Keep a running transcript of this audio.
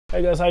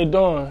Hey guys, how you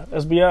doing?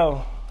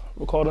 SBL,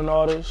 recording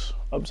artist,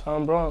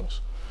 Uptown Bronx.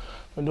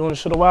 Been doing this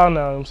shit a while now, you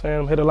know what I'm saying?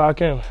 I'm here to lock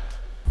in.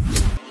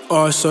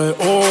 I say,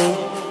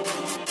 oh,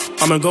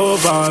 I'ma go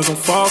back and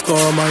fuck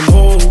all my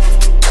move.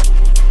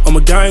 I'm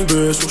a gang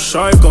bitch, so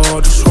shy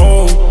God, just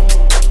roll.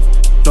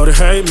 Know they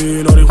hate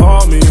me, know they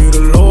want me to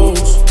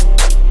lose.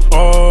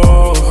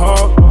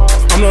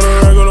 I'm not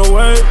a regular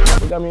way.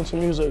 What got me into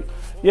music?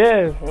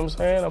 Yeah, you know what I'm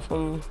saying?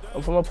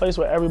 I'm from a place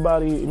where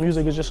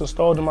music is just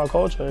installed in my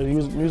culture.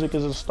 Music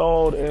is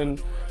installed in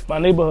my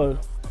neighborhood.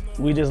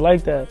 We just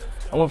like that.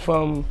 I went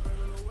from,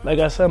 like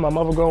I said, my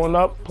mother growing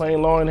up playing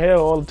Lauryn Hill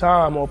all the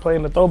time or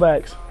playing the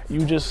throwbacks.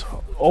 You just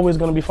always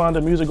gonna be fond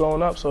of music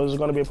growing up, so it's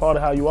gonna be a part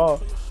of how you are.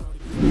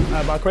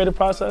 My creative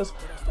process,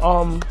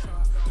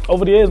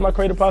 over the years, my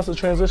creative process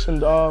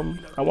transitioned.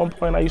 At one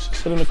point, I used to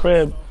sit in the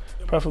crib,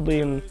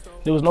 preferably, and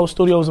there was no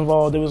studios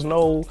involved. There was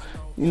no,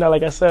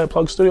 like I said,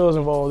 plug studios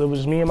involved. It was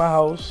just me in my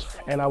house,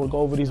 and I would go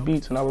over these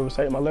beats, and I would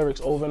recite my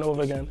lyrics over and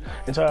over again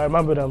until I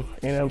remember them.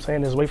 You know what I'm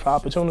saying? There's wait for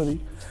opportunity.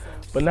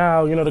 But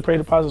now, the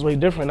creative process is way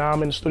different. Now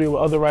I'm in the studio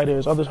with other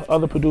writers,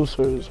 other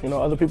producers,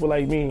 other people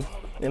like me.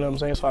 You know what I'm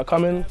saying? So I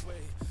come in,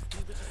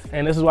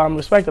 and this is why I'm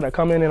respected. I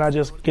come in and I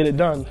just get it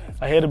done.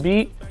 I hear the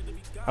beat,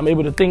 I'm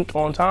able to think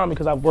on time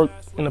because I've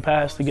worked in the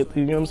past to get,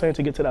 to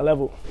get to that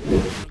level.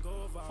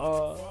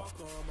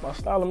 My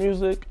style of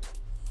music,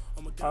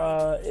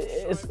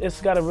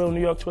 it's got a real New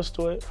York twist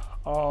to it.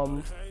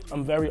 I'm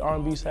very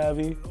R&B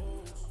savvy,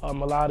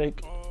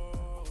 melodic.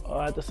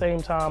 At the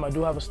same time, I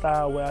do have a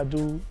style where I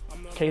do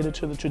cater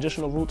to the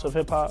traditional roots of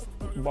hip hop,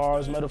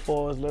 bars,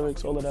 metaphors,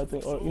 lyrics, all of that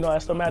thing.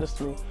 That still matters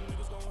to me.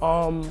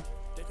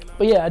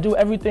 But yeah, I do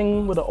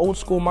everything with an old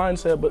school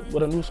mindset, but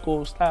with a new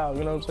school style,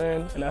 you know what I'm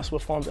saying? And that's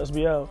what forms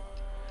SBL.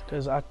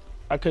 Because I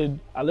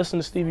listen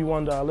to Stevie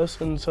Wonder, I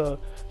listen to,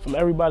 from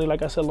everybody,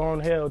 like I said,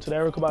 Lauryn Hill, to the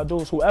Erykah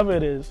Badu's, whoever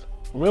it is,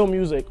 real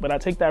music, but I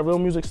take that real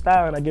music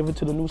style and I give it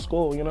to the new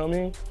school, you know what I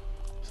mean?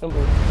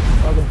 Simple.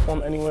 I can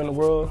perform anywhere in the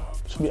world,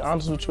 to be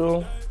honest with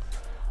you.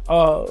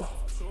 I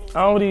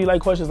don't really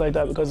like questions like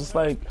that because it's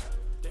like,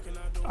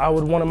 I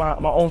would want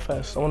my own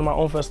fest, I want my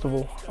own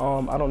festival.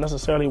 I don't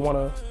necessarily want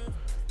to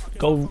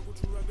go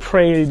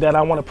pray that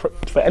I want to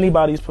for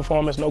anybody's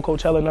performance, no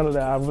Coachella, none of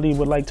that. I really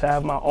would like to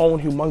have my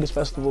own humongous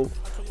festival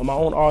with my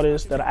own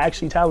artists that are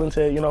actually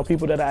talented,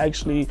 people that are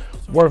actually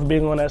worth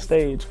being on that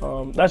stage.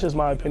 That's just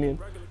my opinion.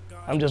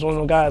 I'm just one of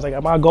those guys,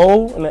 like my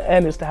goal in the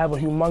end is to have a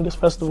humongous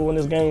festival in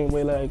this game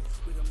where like,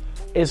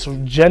 it's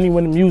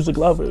genuine music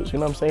lovers, you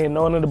know what I'm saying?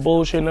 None of the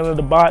bullshit, none of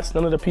the bots,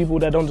 none of the people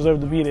that don't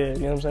deserve to be there, you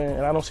know what I'm saying?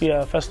 And I don't see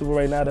a festival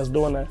right now that's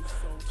doing that.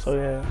 So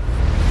yeah,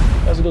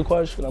 that's a good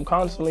question. I'm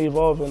constantly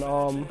evolving.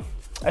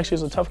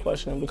 Actually, it's a tough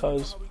question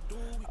because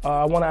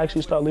I want to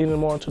actually start leaning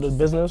more into the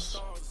business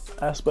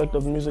aspect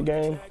of the music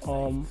game.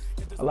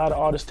 A lot of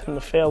artists tend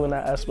to fail in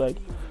that aspect.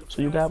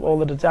 So you can have all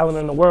of the talent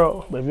in the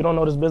world, but if you don't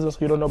know this business,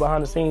 you don't know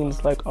behind the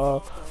scenes, like my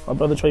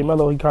brother Trey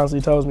Mello, he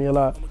constantly tells me a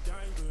lot.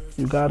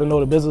 You gotta know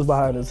the business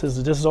behind it. This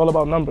is all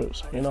about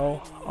numbers,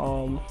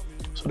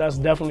 So that's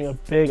definitely a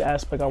big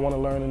aspect I want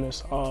to learn in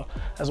this,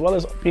 as well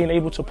as being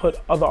able to put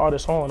other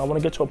artists on. I want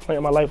to get to a point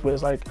in my life where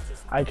it's like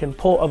I can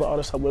pull other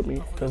artists up with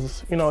me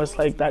because, it's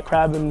like that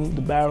crab in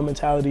the barrel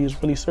mentality is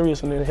really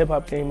serious in the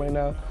hip-hop game right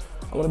now.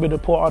 I want to be able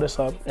to pull artists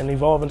up and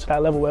evolve into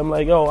that level where I'm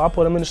like, yo, I'll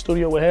put him in the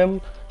studio with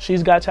him.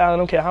 She's got talent. I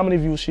don't care how many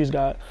views she's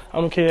got.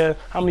 I don't care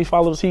how many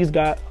followers he's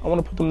got. I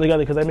want to put them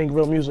together because they make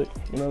real music.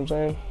 You know what I'm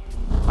saying?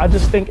 I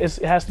just think it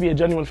has to be a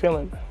genuine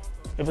feeling.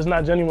 If it's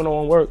not genuine, it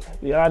won't work.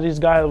 A lot of these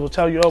guys will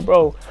tell you, oh,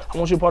 bro, I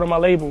want you part of my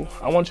label.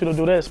 I want you to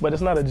do this, but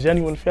it's not a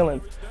genuine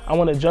feeling. I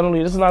want to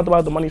genuinely, this is not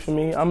about the money for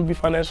me. I'm going to be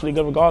financially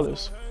good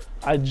regardless.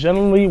 I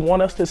genuinely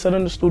want us to sit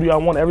in the studio. I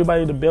want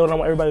everybody to build. I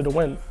want everybody to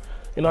win.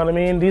 You know what I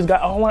mean? These guys,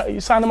 oh, you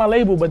signed to my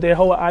label, but their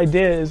whole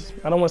idea is,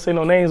 I don't want to say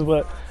no names,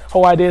 but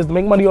whole idea is to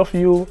make money off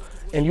of you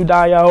and you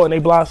die out and they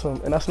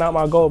blossom. And that's not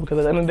my goal because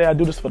at the end of the day, I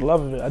do this for the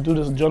love of it. I do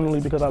this genuinely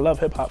because I love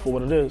hip hop for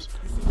what it is.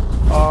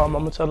 I'm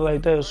going to tell it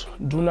like this.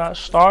 Do not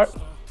start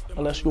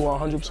unless you are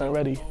 100%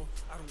 ready.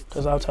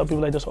 Because I'll tell people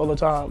like this all the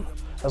time.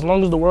 As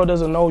long as the world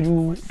doesn't know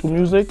you do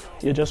music,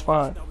 you're just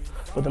fine.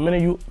 But the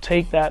minute you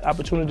take that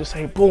opportunity to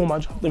say, boom, I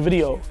dropped the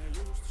video,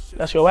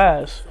 that's your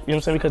ass. You know what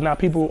I'm saying? Because now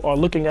people are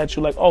looking at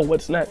you like, oh,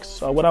 what's next?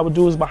 So what I would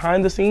do is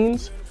behind the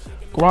scenes,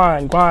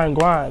 grind.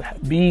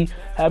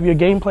 Have your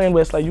game plan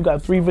where it's like you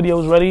got 3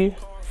 videos ready,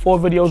 4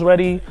 videos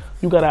ready,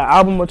 you got an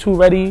album or 2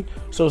 ready.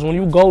 So it's when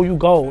you go, you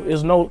go.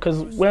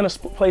 Because we're in a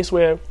place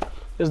where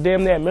there's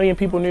damn near 1 million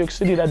people in New York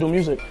City that do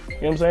music. You know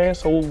what I'm saying?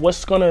 So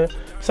what's gonna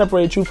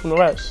separate you from the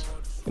rest?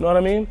 You know what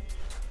I mean?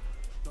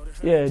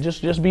 Yeah,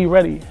 just be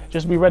ready.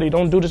 Just be ready.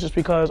 Don't do this just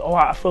because, oh,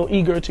 I feel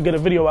eager to get a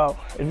video out.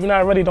 If you're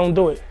not ready, don't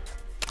do it.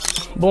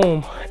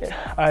 Boom.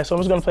 All right, so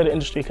I'm just gonna play the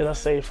industry because that's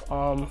safe.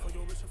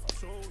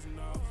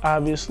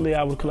 Obviously,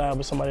 I would collab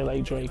with somebody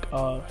like Drake.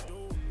 For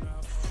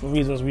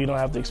reasons we don't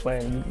have to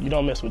explain. You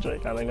don't mess with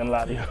Drake, I ain't gonna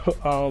lie to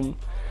you.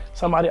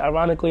 Somebody,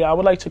 ironically, I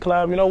would like to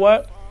collab, you know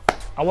what?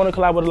 I want to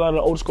collab with a lot of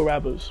the old school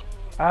rappers.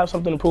 I have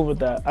something to prove with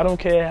that. I don't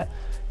care.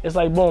 It's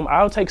like, boom,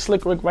 I'll take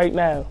Slick Rick right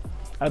now.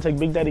 I'll take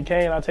Big Daddy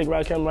Kane, I'll take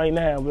Rakim right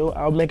now.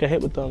 I'll make a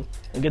hit with them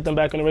and get them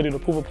back on the radio to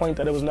prove a point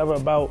that it was never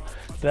about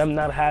them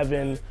not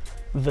having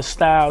the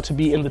style to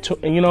be in the,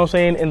 you know what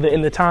I'm saying,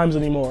 in the times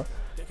anymore.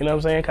 You know what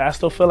I'm saying? Cause I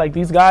still feel like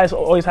these guys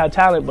always had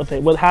talent, but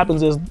what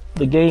happens is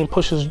the game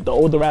pushes the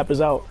older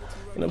rappers out.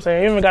 You know what I'm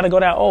saying? You even gotta go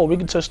that old. We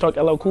could just talk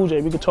LL Cool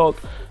J. We could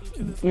talk,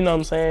 you know what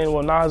I'm saying?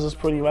 Well, Nas is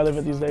pretty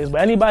relevant these days.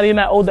 But anybody in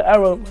that older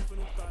era,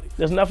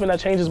 there's nothing that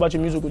changes about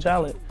your musical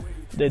talent.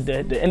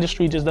 The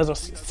industry just doesn't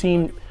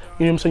seem, you know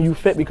what I'm saying, you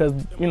fit because,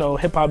 you know,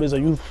 hip hop is a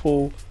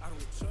youthful,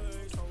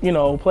 you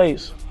know,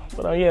 place.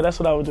 But yeah, that's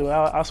what I would do.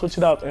 I'll switch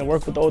it up and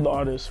work with the older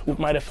artists who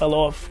might have fell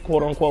off,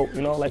 quote unquote,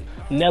 you know, like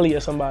Nelly or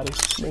somebody.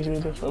 Makes me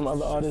different from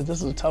other artists.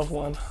 This is a tough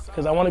one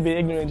because I want to be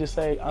ignorant and just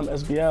say I'm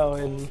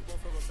SBL, and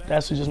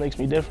that's what just makes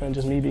me different,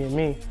 just me being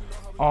me.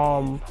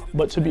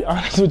 But to be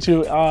honest with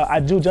you, I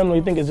do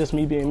generally think it's just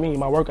me being me.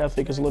 My work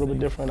ethic is a little bit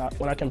different.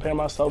 When I compare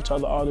myself to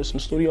other artists in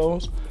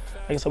studios,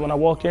 like I said, when I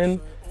walk in,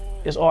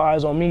 it's all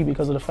eyes on me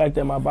because of the fact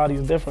that my body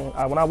is different.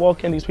 When I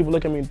walk in, these people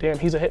look at me, damn,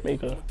 he's a hit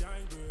maker.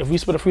 If we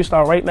spit a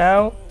freestyle right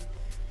now,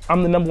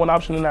 I'm the #1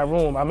 option in that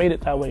room. I made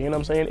it that way, you know what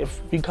I'm saying?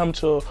 If we come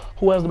to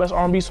who has the best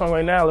R&B song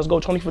right now, let's go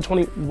 20 for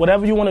 20.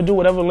 Whatever you want to do,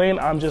 whatever lane,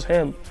 I'm just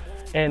him.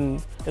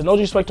 And there's no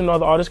disrespect to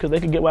other artists because they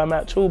could get where I'm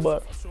at too,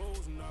 but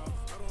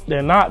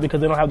they're not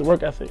because they don't have the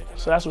work ethic.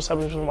 So that's what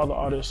separates me from other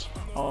artists.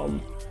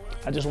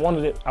 I just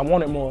wanted it. I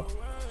want it more. You know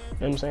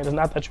what I'm saying? It's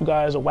not that you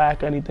guys are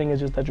whack or anything.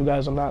 It's just that you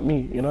guys are not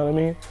me. You know what I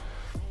mean?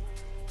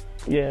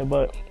 Yeah,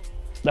 but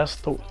that's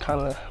the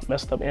kind of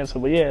messed up answer.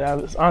 But yeah,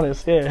 it's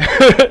honest,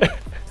 yeah.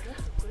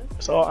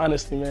 It's all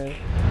honesty, man.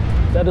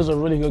 That is a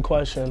really good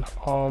question.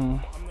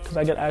 Because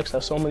I get asked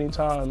that so many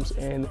times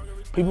and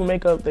people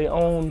make up their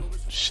own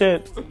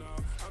shit.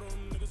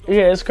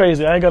 Yeah, it's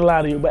crazy. I ain't gonna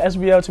lie to you. But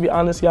SBL, to be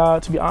honest, y'all,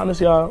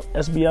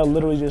 SBL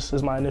literally just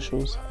is my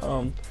initials.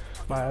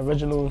 My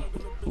original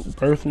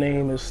birth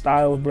name is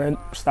Styles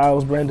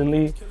Brandon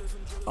Lee.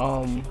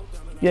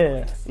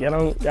 Yeah, you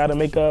don't gotta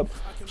make up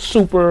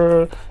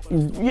super,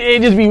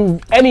 it just be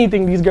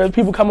anything these girls,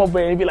 people come up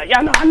with and be like,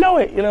 yeah, no, I know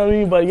it, you know what I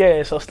mean? But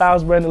yeah, so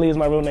Styles Brandon Lee is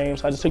my real name,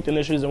 so I just took the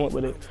initials and went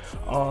with it.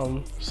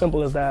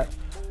 Simple as that.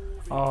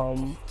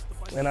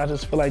 And I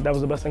just feel like that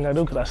was the best thing I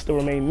do because I still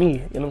remain me,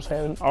 you know what I'm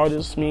saying?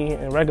 Artist me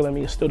and regular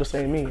me is still the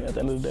same me at the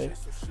end of the day.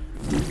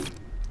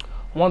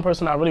 One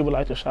person I really would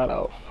like to shout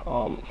out,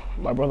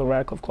 my brother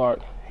Radcliffe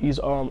Clark. He's,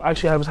 I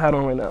actually have his hat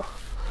on right now.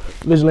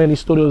 Vigilante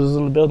Studios is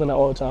in the building at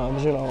all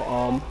times, you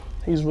know.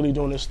 He's really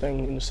doing this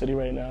thing in the city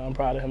right now. I'm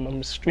proud of him. I'm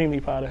extremely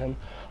proud of him.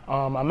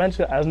 I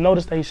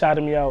noticed that he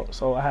shouted me out,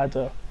 so I had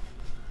to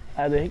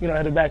you know,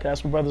 head it back.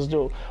 That's what brothers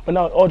do. But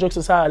no, all jokes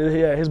aside,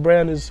 yeah, his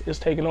brand is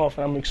taking off,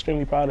 and I'm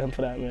extremely proud of him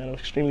for that, man. I'm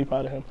extremely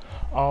proud of him.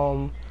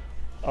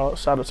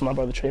 Shout out to my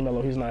brother Trey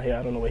Mello. He's not here.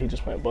 I don't know where he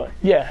just went, but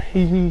yeah,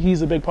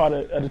 he's a big part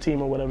of the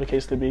team or whatever the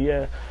case to be.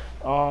 Yeah.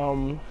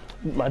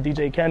 My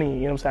DJ Kenny, you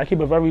know what I'm saying? I keep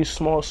a very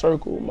small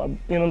circle. You know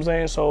what I'm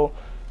saying? So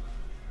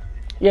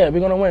yeah,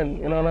 we're gonna win.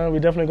 You know what I mean? We're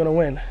definitely gonna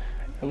win. You know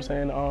what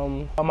I'm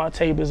saying? My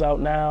tape is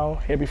out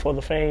now, Here Before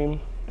the Fame.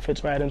 It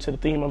fits right into the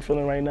theme I'm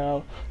feeling right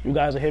now. You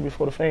guys are here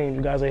before the fame.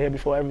 You guys are here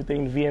before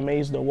everything, the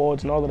VMAs, the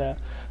awards, and all of that.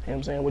 You know what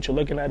I'm saying? What you're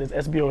looking at is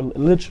SBL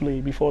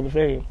literally before the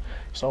fame.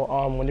 So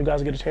when you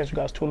guys get a chance, you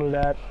guys tune into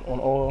that on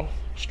all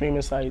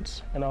streaming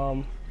sites. And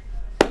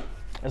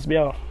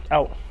SBL,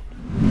 out.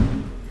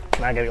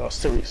 Now I gotta go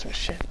serious and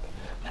shit.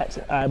 All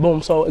right,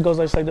 boom. So it goes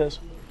like this.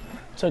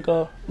 Took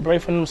a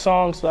break from them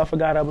songs, so I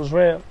forgot I was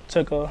real.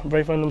 Took a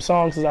break from them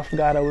songs, cause I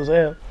forgot I was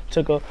ill.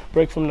 Took a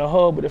break from the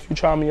hood, but if you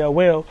try me, I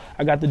will.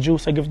 I got the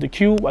juice, I give the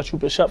cue, watch you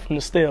push up from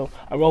the still.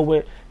 I roll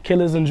with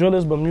killers and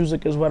drillers, but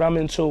music is what I'm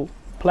into.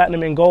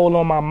 Platinum and gold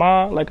on my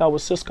mind, like I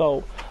was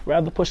Cisco.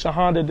 Rather push a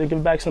Honda than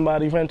give back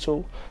somebody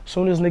rental.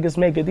 Soon as niggas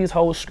make it, these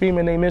hoes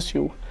screaming they miss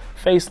you.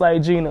 Face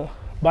like Gina,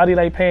 body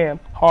like Pam,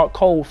 heart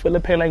cold, feel the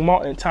pain like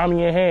Martin,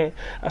 Tommy in hand.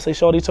 I say,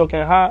 shorty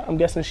talking hot, I'm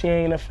guessing she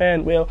ain't a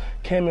fan. Well,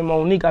 Kim and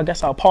Monique, I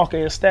guess I'll park her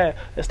instead.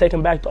 Let's take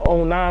him back to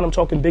 09, I'm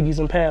talking biggies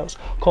and pals.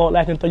 Call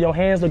lacking through your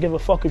hands, don't give a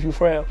fuck if you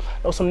frail.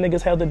 Know some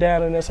niggas held it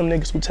down and there's some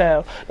niggas who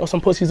tell. Know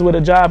some pussies with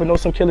a job and know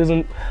some killers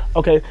and...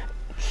 Okay,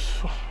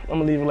 I'm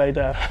gonna leave it like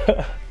that.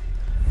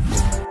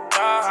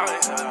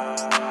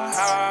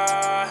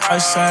 I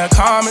said,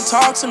 come and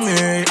talk to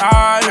me.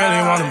 I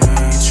really wanna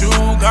meet you,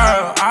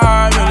 girl.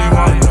 I really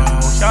wanna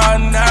know your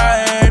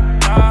name.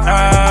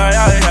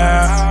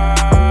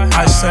 Yeah.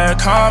 I said,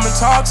 come and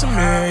talk to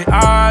me.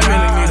 I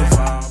really need a